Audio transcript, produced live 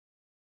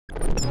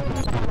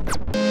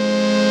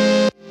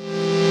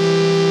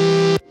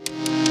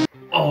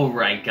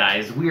Alright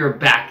guys, we are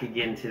back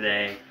again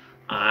today.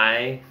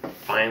 I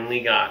finally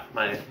got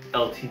my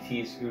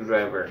LTT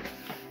screwdriver.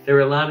 There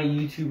were a lot of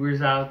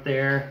YouTubers out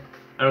there.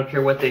 I don't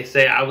care what they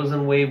say. I was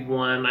in wave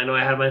 1. I know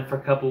I had mine for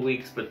a couple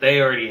weeks, but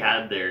they already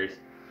had theirs.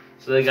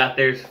 So they got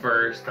theirs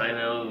first. I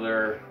know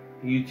they're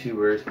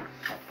YouTubers.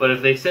 But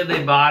if they said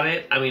they bought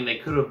it, I mean, they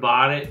could have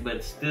bought it,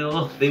 but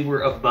still, they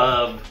were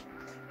above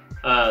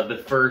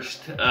the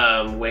first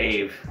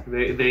wave.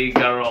 They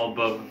got it all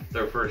above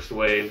their first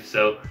wave,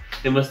 so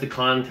they must have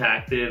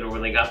contacted, or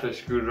when they got their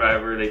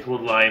screwdriver, they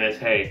told Linus,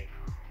 hey,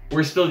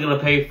 we're still gonna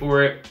pay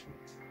for it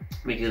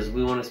because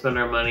we want to spend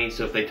our money.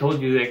 So if they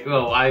told you, like,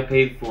 oh, I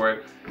paid for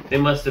it, they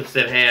must have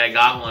said, hey, I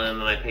got one, and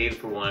then I paid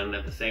for one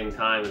at the same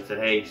time and said,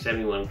 hey, send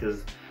me one,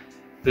 because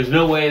there's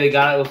no way they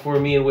got it before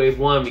me in wave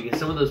 1, because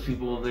some of those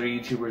people that are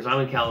YouTubers,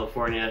 I'm in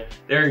California,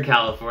 they're in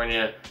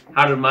California.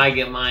 How did I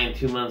get mine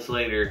 2 months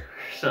later?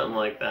 Something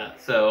like that.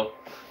 So,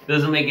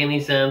 doesn't make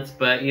any sense,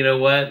 but you know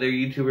what? They're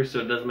YouTubers, so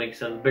it does make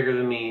sense. Bigger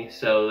than me,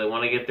 so they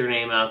want to get their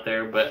name out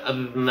there. But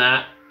other than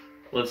that,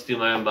 let's do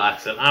my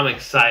unboxing. I'm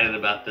excited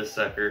about this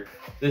sucker.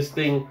 This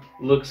thing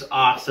looks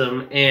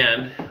awesome,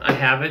 and I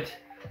have it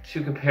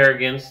to compare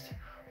against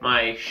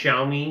my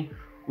Xiaomi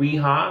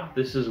Weeha.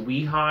 This is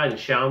Weeha, and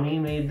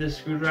Xiaomi made this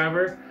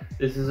screwdriver.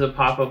 This is a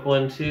pop-up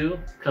one too.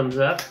 Comes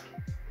up.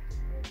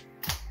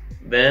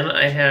 Then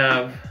I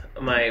have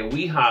my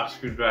Weeha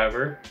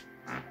screwdriver,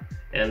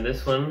 and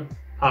this one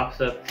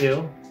pops up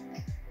too.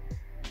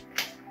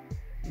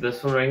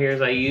 This one right here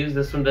is I use.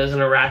 This one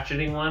doesn't a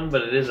ratcheting one,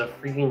 but it is a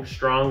freaking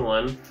strong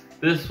one.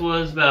 This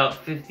was about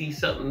 50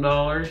 something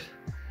dollars.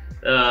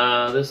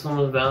 This one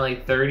was about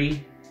like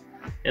 30.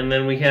 And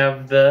then we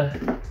have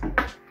the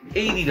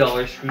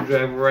 $80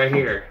 screwdriver right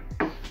here.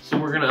 So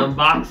we're gonna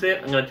unbox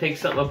it. I'm gonna take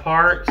something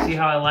apart, see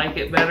how I like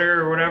it better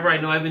or whatever. I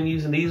know I've been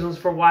using these ones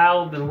for a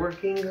while, been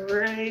working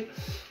great.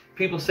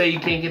 People say you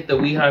can't get the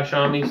Weeha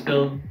Xiaomi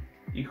still.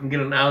 You can get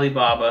it on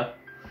Alibaba.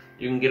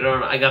 You can get it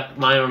on, I got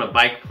mine on a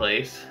bike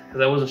place,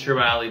 because I wasn't sure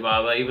about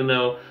Alibaba, even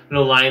though, you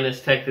know,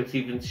 Linus Tech Tips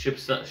even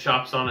shops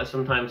on it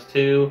sometimes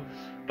too.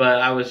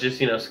 But I was just,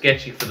 you know,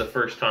 sketchy for the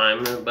first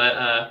time.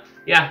 But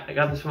yeah, I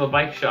got this from a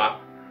bike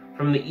shop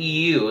from the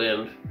EU,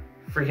 and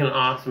freaking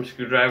awesome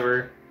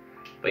screwdriver.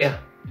 But yeah,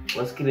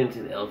 let's get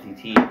into the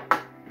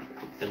LTT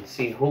and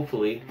see,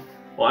 hopefully,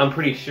 well, I'm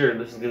pretty sure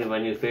this is gonna be my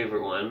new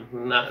favorite one.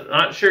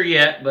 Not sure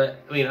yet,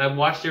 but I mean, I've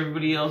watched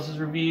everybody else's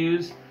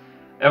reviews.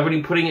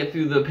 Everybody putting it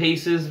through the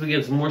paces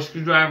against more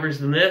screwdrivers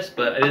than this,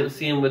 but I didn't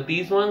see them with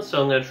these ones,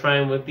 so I'm gonna try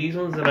them with these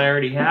ones that I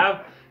already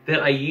have.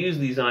 That I use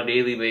these on a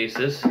daily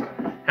basis.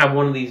 Have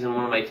one of these in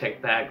one of my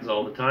tech bags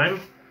all the time.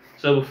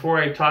 So before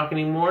I talk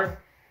anymore,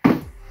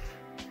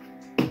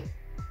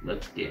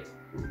 let's get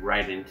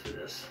right into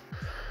this.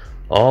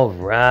 All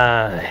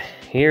right,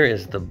 here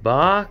is the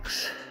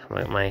box.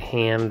 My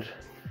hand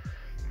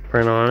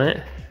print on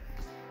it.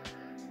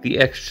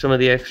 Some of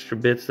the extra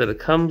bits that it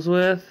comes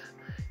with.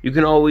 You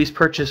can always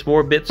purchase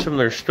more bits from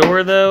their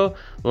store though.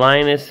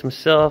 Linus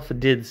himself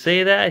did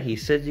say that. He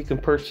said you can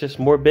purchase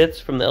more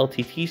bits from the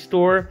LTT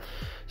store.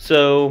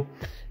 So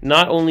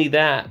not only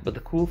that, but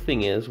the cool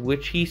thing is,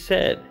 which he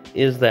said,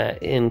 is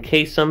that in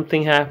case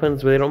something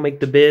happens where they don't make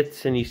the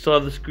bits and you still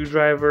have the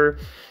screwdriver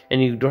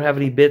and you don't have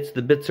any bits,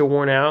 the bits are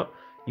worn out,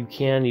 you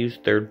can use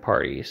third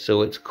parties.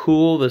 So it's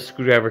cool. The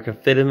screwdriver can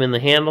fit him in the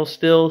handle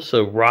still.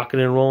 So rocking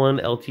and rolling,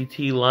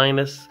 LTT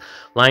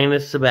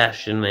Linus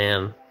Sebastian,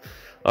 man.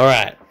 All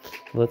right,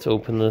 let's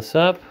open this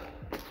up.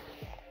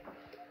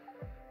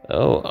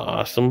 Oh,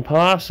 awesome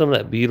possum,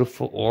 that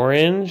beautiful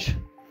orange.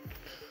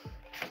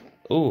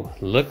 Oh,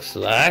 looks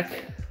like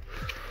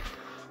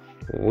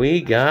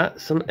we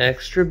got some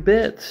extra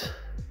bits.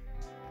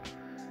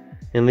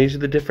 And these are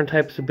the different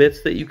types of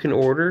bits that you can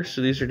order.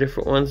 So these are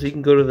different ones. You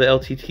can go to the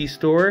LTT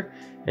store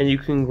and you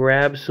can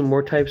grab some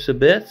more types of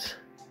bits.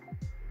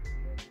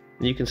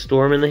 You can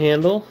store them in the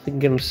handle. You can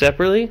get them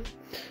separately.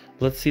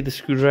 Let's see the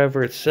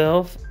screwdriver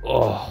itself.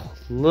 Oh,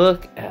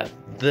 look at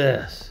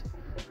this.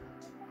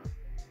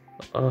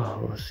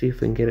 Oh, let's see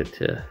if we can get it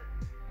to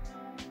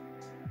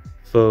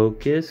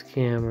focus.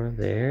 Camera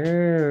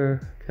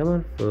there. Come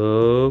on,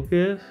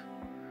 focus.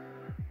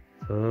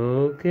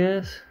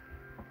 Focus.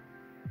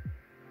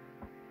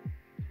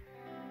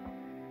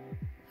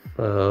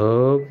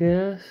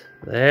 Focus.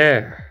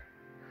 There.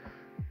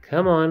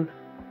 Come on.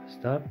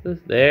 Stop this.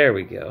 There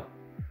we go.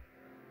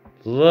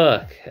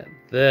 Look at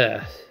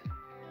this.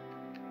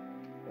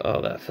 Oh,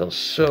 that feels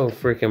so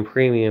freaking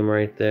premium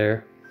right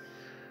there.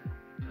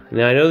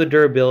 Now, I know the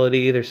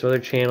durability. There's some other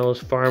channels.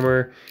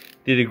 Farmer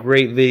did a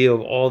great video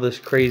of all this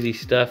crazy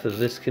stuff that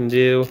this can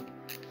do.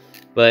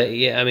 But,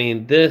 yeah, I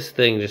mean, this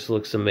thing just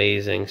looks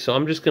amazing. So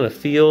I'm just going to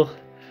feel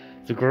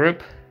the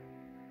grip.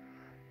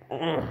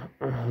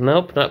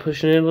 Nope, not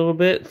pushing it a little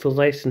bit. It feels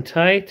nice and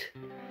tight.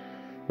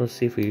 Let's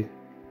see if we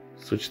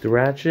switch the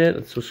ratchet.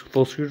 Let's switch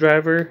full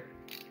screwdriver.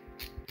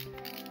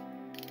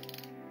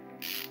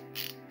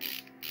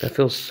 That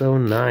feels so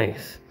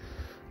nice.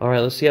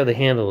 Alright, let's see how the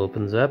handle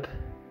opens up.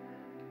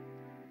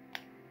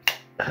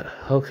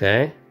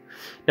 Okay.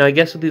 Now I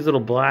guess with these little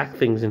black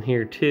things in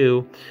here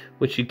too,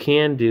 what you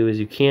can do is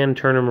you can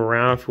turn them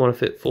around if you want to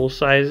fit full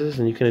sizes,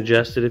 and you can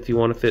adjust it if you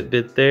want to fit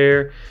bit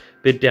there,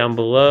 bit down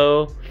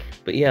below.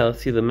 But yeah, let's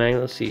see the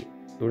magnet. Let's see,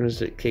 where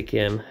does it kick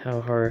in? How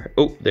hard?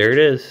 Oh, there it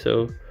is.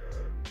 So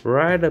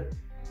right about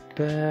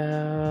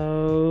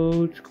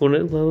going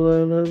it low,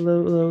 low, low,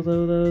 low, low,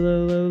 low,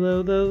 low, low,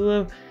 low, low,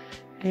 low,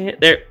 and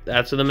there.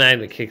 That's where the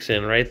magnet kicks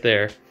in, right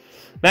there.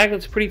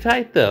 Magnet's pretty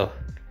tight though.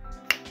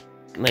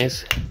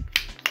 Nice,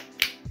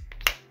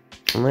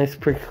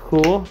 pretty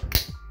cool.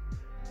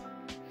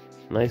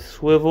 Nice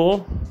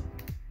swivel.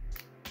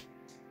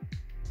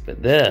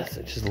 But this,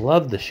 I just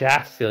love the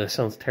shaft feel. It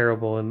sounds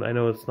terrible, and I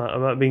know it's not,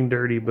 I'm not being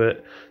dirty,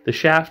 but the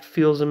shaft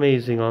feels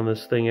amazing on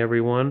this thing,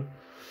 everyone.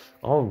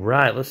 All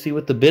right, let's see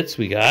what the bits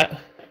we got.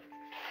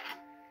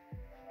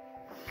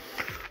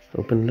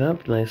 Open it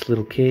up, nice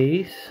little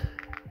case.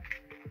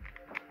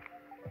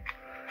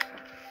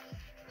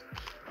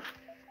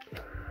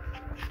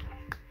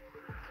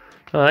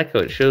 I like how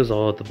it shows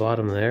all at the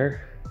bottom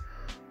there,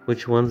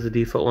 which ones, the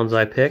default ones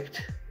I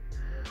picked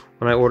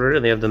when I ordered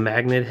it. They have the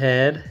magnet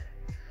head,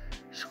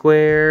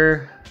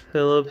 square,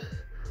 Phillips,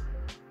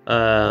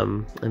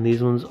 and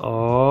these ones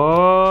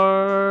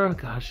are,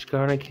 gosh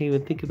darn, I can't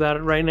even think about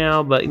it right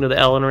now, but you know, the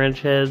Allen wrench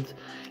heads,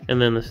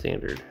 and then the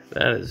standard.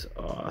 That is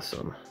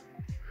awesome.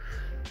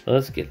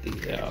 Let's get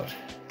these out.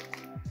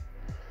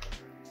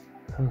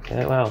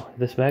 Okay, wow,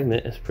 this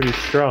magnet is pretty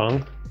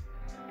strong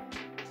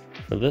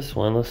for this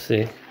one. Let's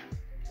see.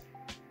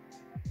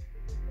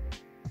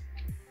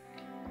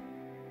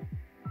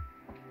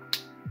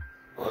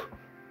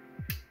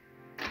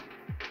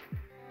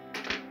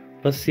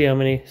 Let's see how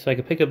many, so I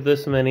can pick up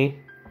this many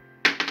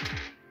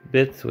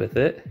bits with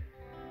it.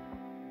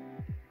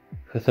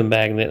 With a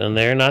magnet on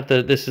there. Not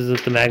that this is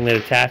with the magnet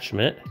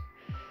attachment.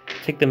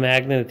 Take the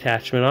magnet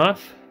attachment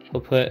off.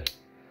 We'll put,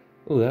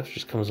 oh, that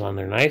just comes on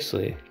there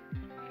nicely.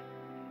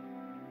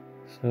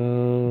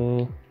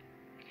 So,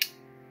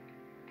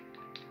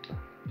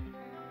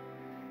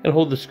 and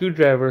hold the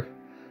screwdriver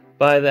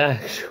by the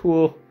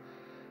actual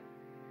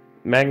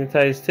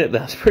magnetized tip.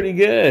 That's pretty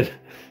good.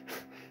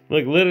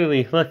 Look,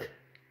 literally, look.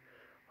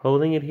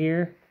 Holding it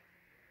here,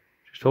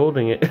 just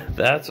holding it.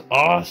 That's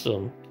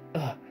awesome.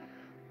 Ugh,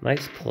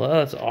 nice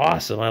plus,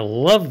 awesome. I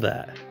love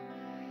that.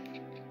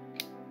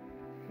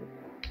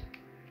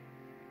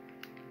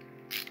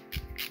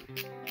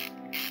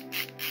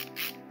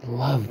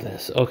 Love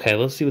this. Okay,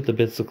 let's see what the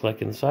bits look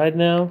like inside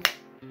now.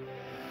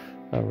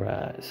 All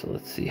right, so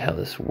let's see how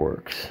this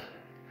works.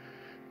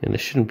 And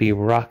this shouldn't be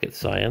rocket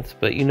science,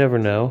 but you never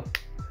know.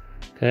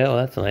 Okay, well,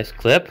 that's a nice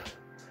clip.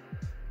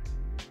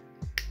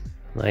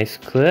 Nice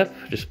clip,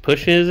 just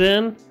pushes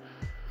in.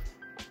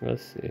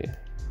 Let's see.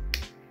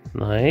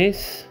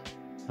 Nice.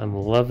 I'm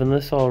loving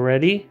this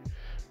already.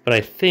 But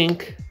I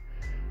think,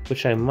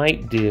 which I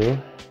might do,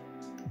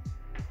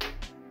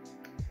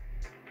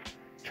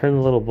 turn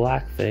the little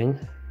black thing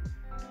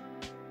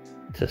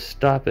to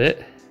stop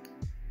it.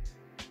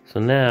 So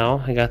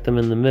now I got them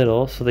in the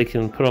middle so they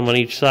can put them on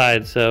each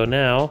side. So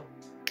now,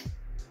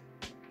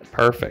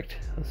 perfect.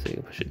 Let's see,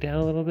 push it down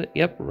a little bit.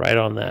 Yep, right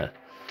on that.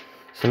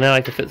 So now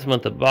I can fit some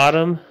at the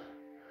bottom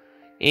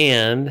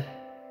and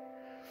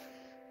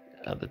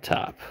at the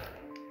top.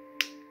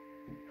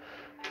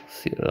 Let's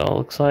see what it all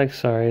looks like.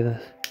 Sorry, the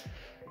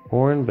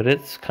horn, but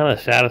it's kind of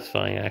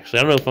satisfying actually.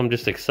 I don't know if I'm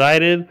just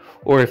excited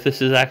or if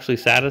this is actually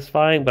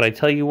satisfying, but I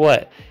tell you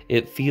what,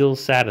 it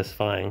feels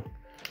satisfying.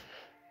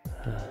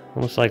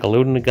 Almost like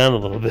loading a gun a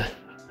little bit.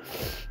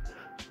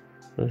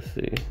 Let's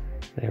see.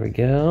 There we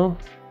go.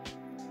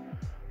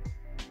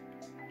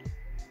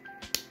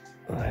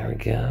 There we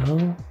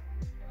go.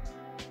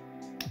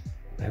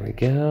 There we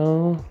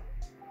go.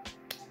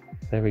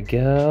 There we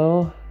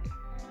go.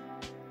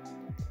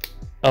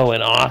 Oh,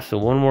 and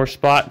awesome. One more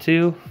spot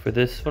too for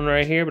this one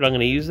right here, but I'm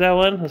going to use that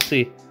one. Let's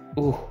see.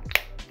 Ooh.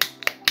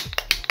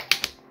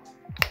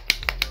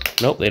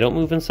 Nope, they don't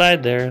move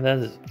inside there. That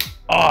is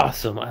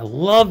awesome. I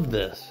love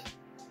this.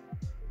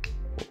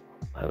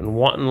 I've been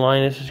wanting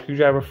Linus a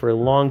screwdriver for a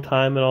long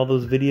time in all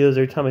those videos.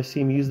 Every time I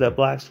see him use that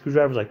black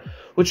screwdriver, it's like,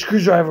 which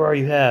screwdriver are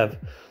you have?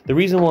 The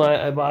reason why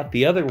I bought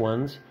the other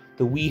ones,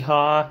 the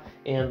Weehaw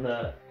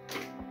and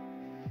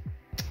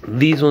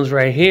these ones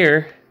right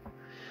here,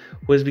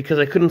 was because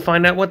I couldn't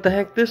find out what the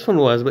heck this one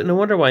was. But no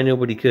wonder why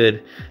nobody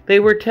could. They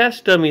were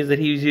test dummies that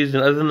he was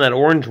using, other than that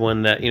orange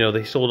one that, you know,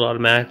 they sold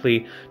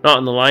automatically, not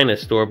in the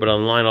Linus store, but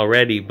online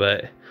already.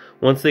 But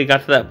once they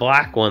got to that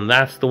black one,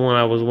 that's the one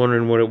I was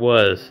wondering what it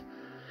was.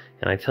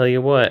 And I tell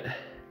you what,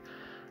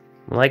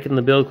 I'm liking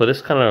the build.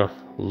 This kind of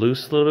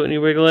loose a little bit when you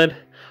wiggle it.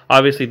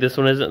 Obviously this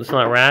one isn't, it's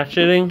not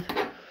ratcheting.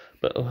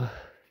 But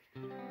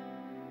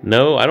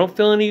no, I don't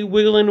feel any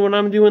wiggling when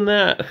I'm doing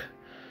that.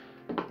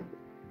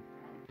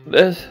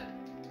 This,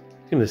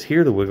 you can just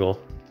hear the wiggle.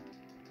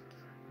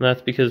 And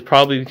that's because,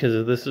 probably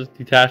because this is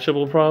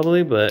detachable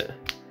probably, but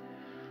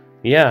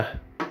yeah.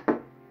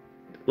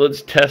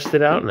 Let's test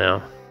it out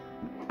now.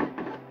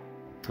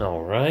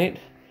 Alright.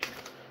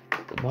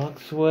 Put the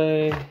box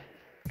away.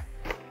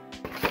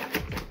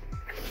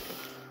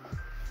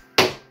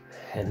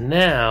 And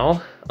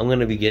now I'm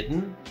gonna be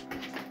getting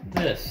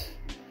this.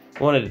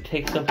 I wanted to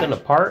take something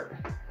apart,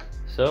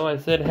 so I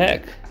said,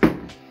 heck,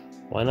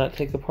 why not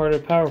take apart a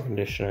power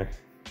conditioner?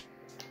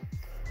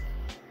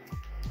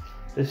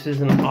 This is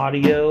an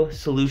Audio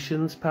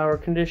Solutions power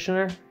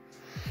conditioner.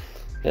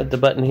 Got the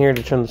button here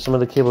to turn some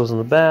of the cables in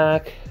the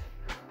back,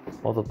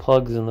 all the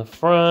plugs in the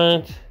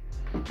front.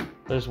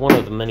 There's one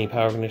of the many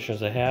power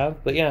conditioners I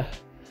have, but yeah,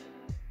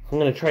 I'm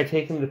gonna try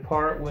taking it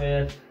apart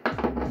with,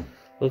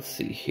 let's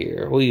see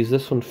here, we'll use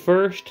this one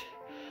first.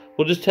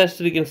 We'll just test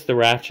it against the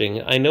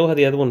ratcheting. I know how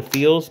the other one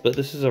feels, but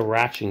this is a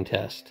ratcheting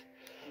test.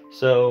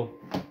 So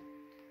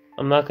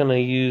I'm not gonna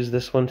use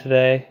this one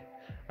today.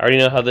 I already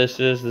know how this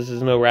is. This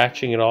is no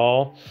ratcheting at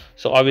all.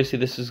 So obviously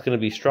this is gonna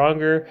be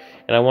stronger,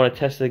 and I wanna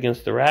test it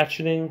against the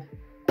ratcheting.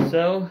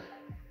 So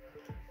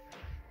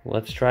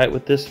let's try it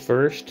with this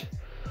first.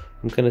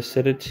 I'm gonna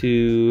set it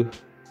to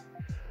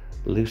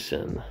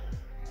loosen.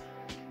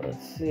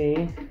 Let's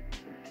see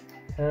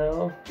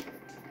how.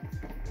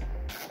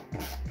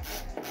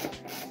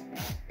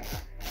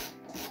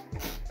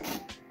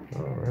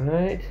 All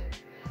right,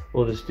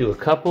 we'll just do a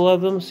couple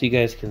of them so you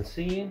guys can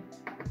see.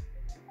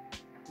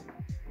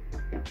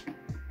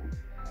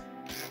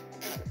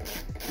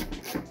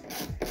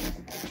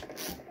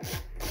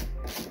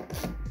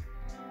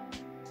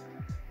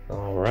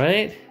 All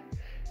right,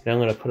 now I'm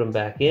gonna put them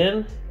back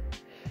in.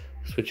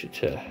 Switch it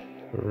to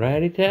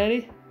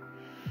righty-tighty.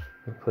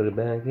 I'll put it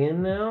back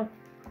in now.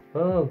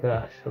 Oh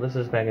gosh, well, this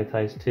is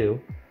magnetized too.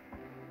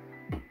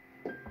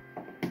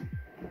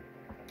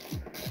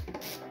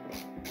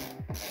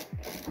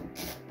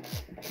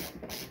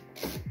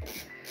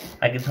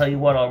 I can tell you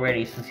what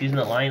already, since using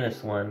the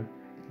Linus one,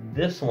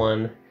 this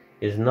one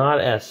is not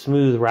as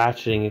smooth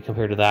ratcheting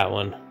compared to that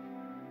one.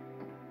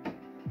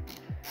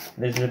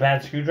 Is it a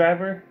bad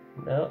screwdriver?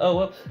 No? Oh,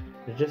 whoops.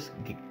 Did it just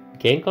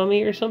gank on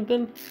me or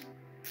something?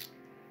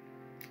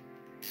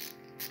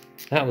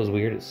 That was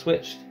weird, it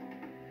switched.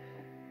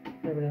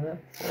 Never done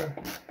that before.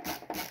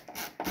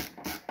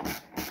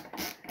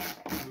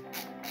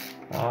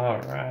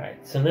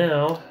 Alright, so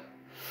now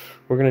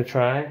we're gonna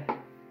try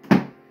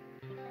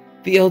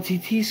the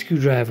LTT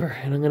screwdriver,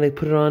 and I'm gonna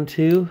put it on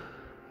to,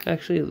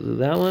 actually,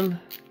 that one.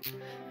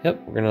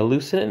 Yep, we're gonna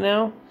loosen it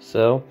now.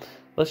 So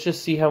let's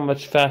just see how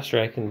much faster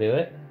I can do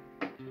it.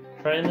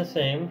 Trying the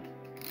same.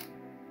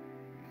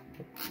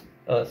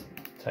 Oh, that's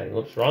tiny.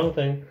 Whoops, wrong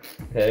thing.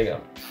 Okay, there you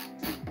go.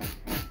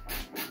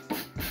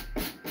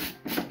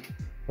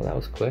 Well, that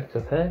was quick,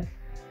 okay.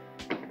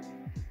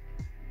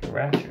 The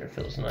ratchet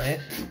feels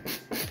nice.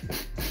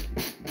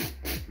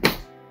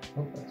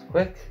 Oh, that's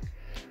quick.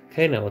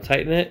 Okay, now we'll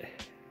tighten it.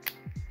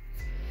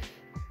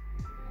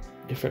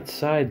 Different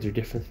sides are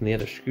different than the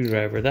other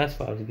screwdriver. That's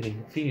why I was getting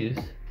confused.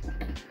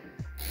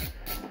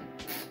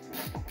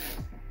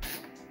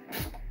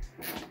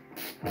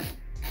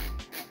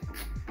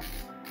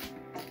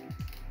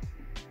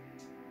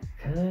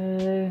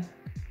 Okay.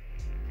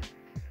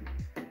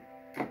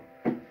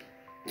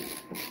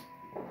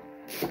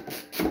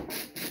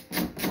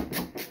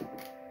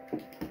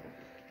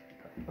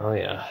 Oh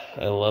yeah,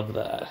 I love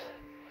that.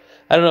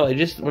 I don't know, it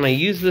just, when I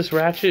use this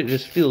ratchet, it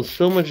just feels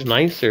so much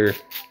nicer.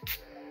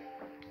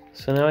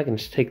 So now I can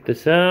just take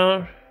this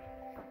out,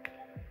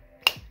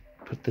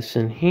 put this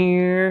in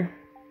here,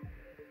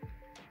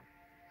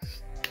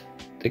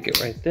 stick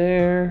it right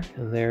there,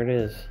 and there it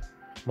is.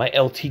 My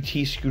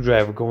LTT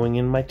screwdriver going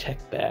in my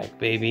tech bag,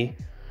 baby.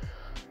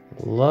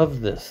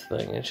 Love this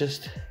thing. It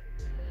just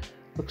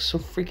looks so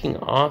freaking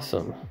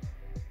awesome.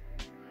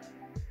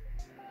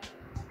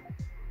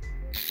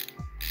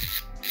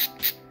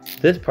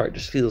 This part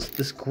just feels,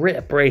 this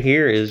grip right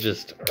here is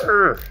just,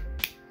 urgh.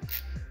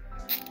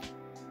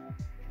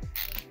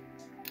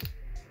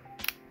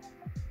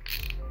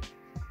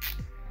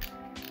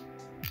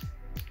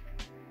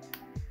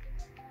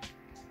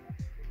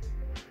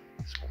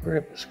 This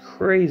grip is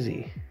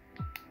crazy.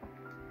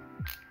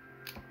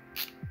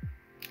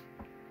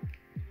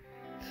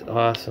 It's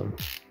awesome.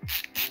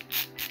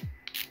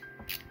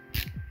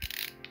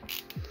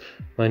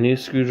 My new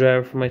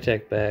screwdriver for my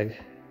tech bag.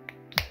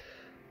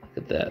 Look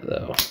at that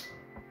though.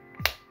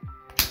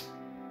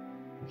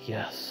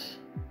 Yes.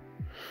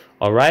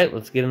 All right,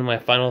 let's get into my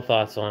final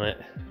thoughts on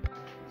it.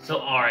 So,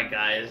 all right,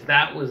 guys,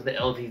 that was the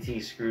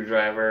LTT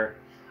screwdriver.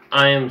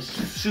 I am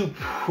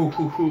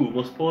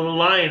almost pulling a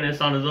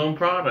lioness on his own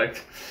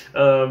product.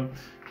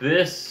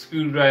 This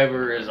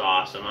screwdriver is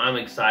awesome. I'm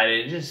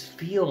excited. It just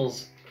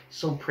feels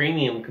so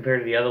premium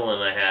compared to the other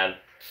one I had,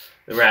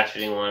 the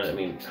ratcheting one. I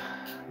mean,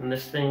 and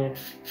this thing,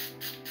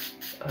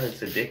 oh, it's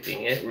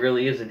addicting. It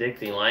really is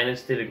addicting.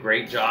 Linus did a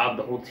great job.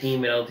 The whole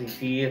team at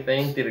LTT, I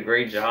think, did a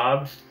great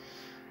job.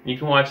 You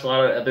can watch a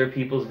lot of other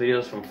people's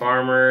videos, from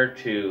Farmer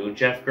to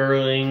Jeff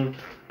Gerling.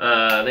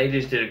 They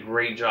just did a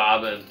great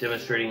job of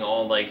demonstrating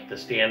all like the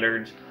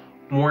standards.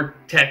 More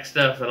tech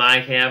stuff than I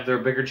have.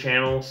 They're a bigger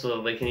channel,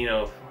 so they can, you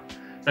know,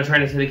 not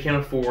trying to say they can't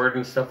afford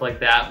and stuff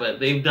like that, but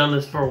they've done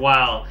this for a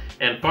while.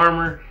 And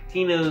Farmer,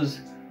 he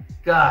knows,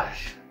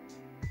 gosh,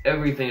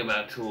 everything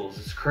about tools.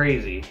 It's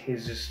crazy.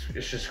 It's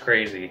just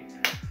crazy.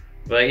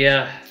 But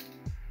yeah,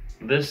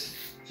 this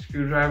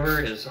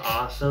screwdriver is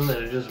awesome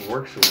and it just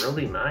works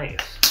really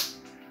nice.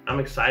 I'm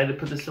excited to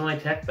put this in my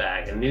tech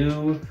bag. A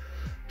new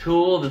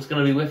tool that's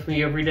gonna be with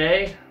me every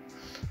day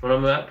when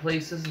I'm at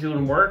places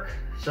doing work.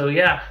 So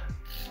yeah,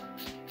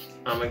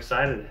 I'm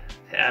excited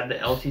to add the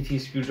LTT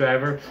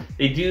screwdriver.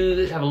 They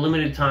do have a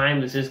limited time.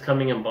 This is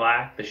coming in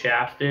black, the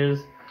shaft is.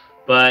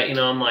 But you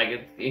know, I'm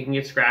like, it can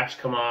get scratched,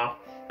 come off.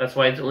 That's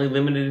why it's only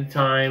limited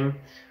time.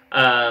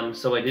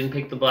 So I didn't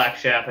pick the black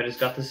shaft, I just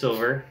got the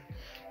silver.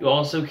 You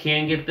also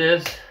can get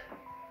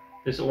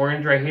this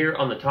orange right here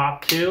on the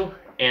top too,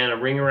 and a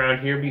ring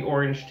around here be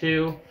orange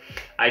too.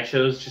 I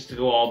chose just to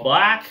go all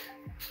black.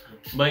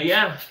 But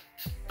yeah,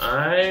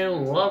 I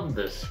love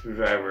this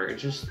screwdriver.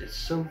 It's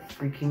so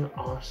freaking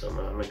awesome.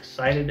 And I'm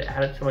excited to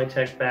add it to my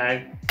tech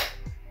bag.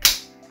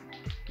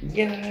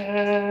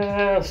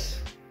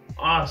 Yes!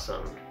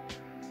 Awesome.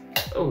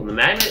 Oh, the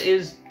magnet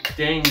is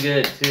dang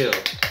good too.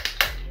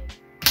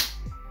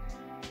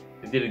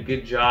 They did a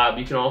good job.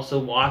 You can also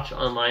watch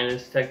online at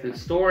LTT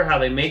Store how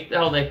they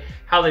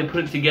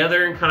put it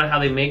together and kind of how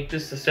they make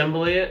this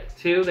assembly it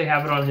too. They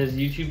have it on his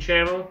YouTube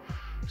channel,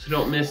 so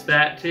don't miss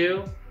that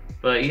too.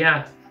 But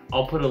yeah,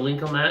 I'll put a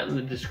link on that in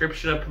the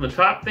description up in the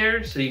top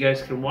there so you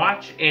guys can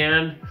watch.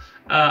 And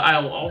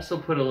I'll also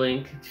put a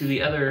link to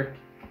the other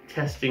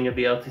testing of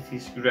the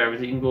LTT screwdrivers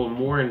that you can go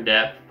more in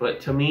depth.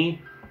 But to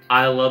me,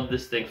 I love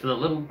this thing. From the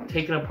little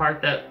taking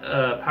apart that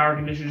power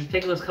conditioner, just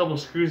taking those couple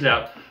screws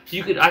out,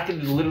 I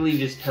could literally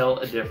just tell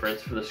a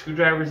difference from the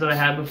screwdrivers that I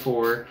had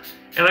before.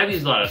 And I've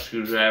used a lot of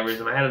screwdrivers,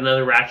 and I had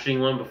another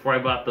ratcheting one before I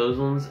bought those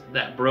ones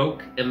that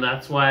broke, and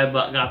that's why I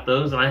got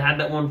those. And I had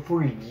that one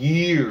for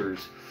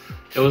years.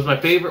 It was my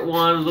favorite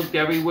one. Looked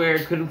everywhere,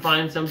 couldn't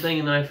find something,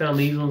 and then I found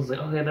these ones. Like,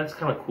 okay, that's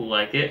kind of cool,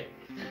 I like it.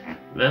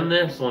 Then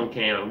this one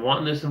came. I've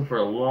wanted this one for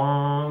a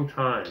long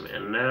time,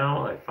 and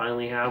now I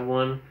finally have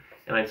one.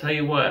 And I tell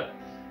you what,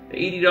 the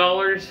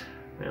 $80,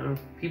 man,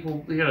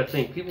 you gotta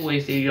think, people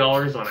waste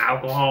 $80 on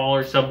alcohol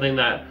or something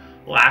that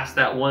lasts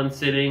that one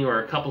sitting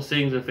or a couple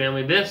sittings with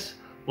family. This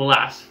will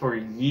last for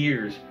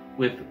years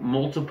with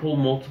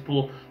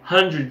multiple,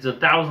 hundreds of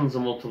thousands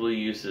of multiple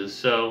uses.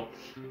 So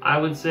I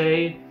would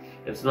say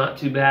it's not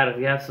too bad if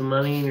you have some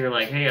money and you're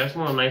like, hey, I just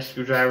want a nice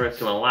screwdriver that's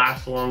gonna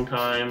last a long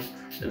time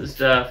and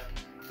stuff.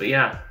 But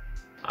yeah,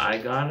 I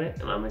got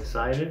it and I'm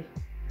excited.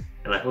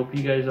 And I hope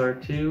you guys are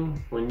too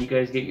when you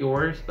guys get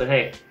yours. But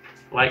hey,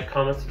 like,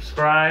 comment,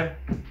 subscribe.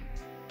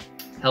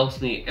 Helps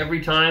me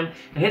every time.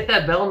 And hit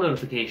that bell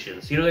notification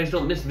so you guys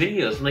don't miss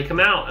videos when they come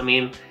out. I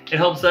mean, it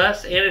helps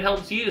us and it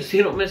helps you so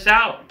you don't miss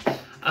out.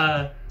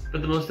 But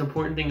the most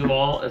important thing of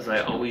all, as I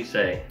always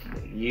say,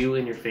 you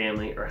and your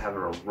family are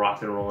having a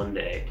rock and rollin'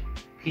 day.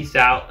 Peace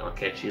out, and I'll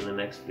catch you in the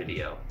next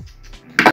video.